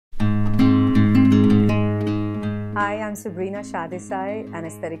I'm Sabrina Shadesai, an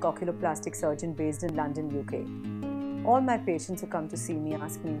aesthetic oculoplastic surgeon based in London, UK. All my patients who come to see me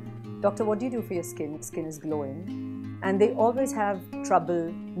ask me, "Doctor, what do you do for your skin? Skin is glowing." And they always have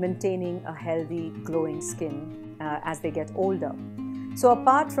trouble maintaining a healthy, glowing skin as they get older. So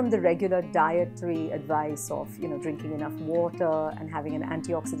apart from the regular dietary advice of drinking enough water and having an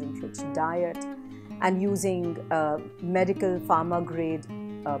antioxidant-rich diet and using medical pharma-grade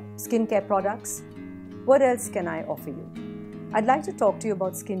skincare products, what else can I offer you? I'd like to talk to you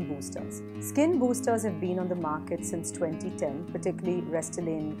about skin boosters. Skin boosters have been on the market since 2010, particularly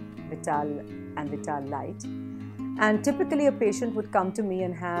Restylane Vital and Vital Light. And typically a patient would come to me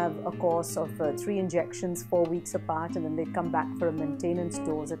and have a course of 3 injections 4 weeks apart, and then they'd come back for a maintenance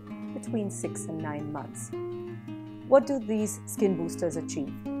dose at between 6 and 9 months. What do these skin boosters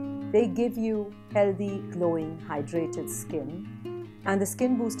achieve? They give you healthy, glowing, hydrated skin, and the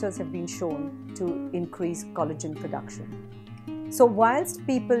skin boosters have been shown to increase collagen production. So whilst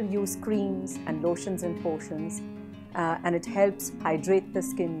people use creams and lotions and potions, and it helps hydrate the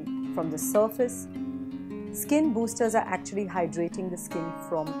skin from the surface, skin boosters are actually hydrating the skin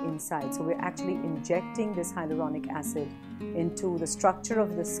from inside. So we're actually injecting this hyaluronic acid into the structure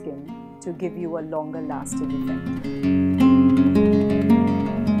of the skin to give you a longer lasting effect.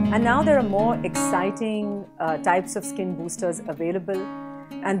 And now there are more exciting types of skin boosters available.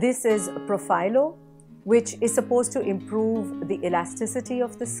 And this is Profilo, which is supposed to improve the elasticity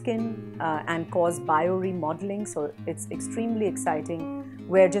of the skin and cause bioremodeling. So it's extremely exciting,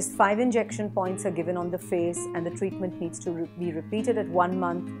 where just 5 injection points are given on the face, and the treatment needs to be repeated at 1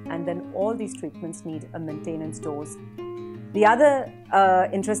 month, and then all these treatments need a maintenance dose. The other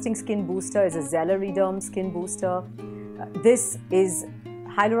interesting skin booster is a Xelariderm skin booster. This is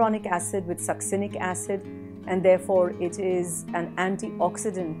hyaluronic acid with succinic acid, and therefore it is an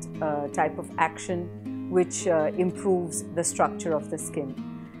antioxidant type of action which improves the structure of the skin.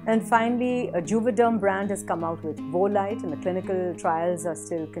 And finally, a Juvederm brand has come out with Volite, and the clinical trials are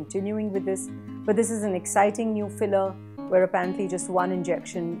still continuing with this. But this is an exciting new filler where apparently just 1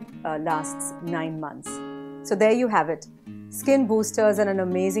 injection lasts 9 months. So there you have it. Skin boosters are an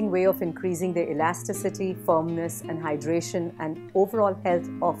amazing way of increasing the elasticity, firmness, and hydration and overall health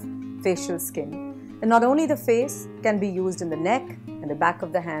of facial skin. And not only the face can be used in the neck and the back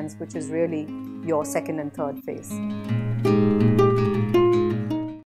of the hands, which is really your second and third face.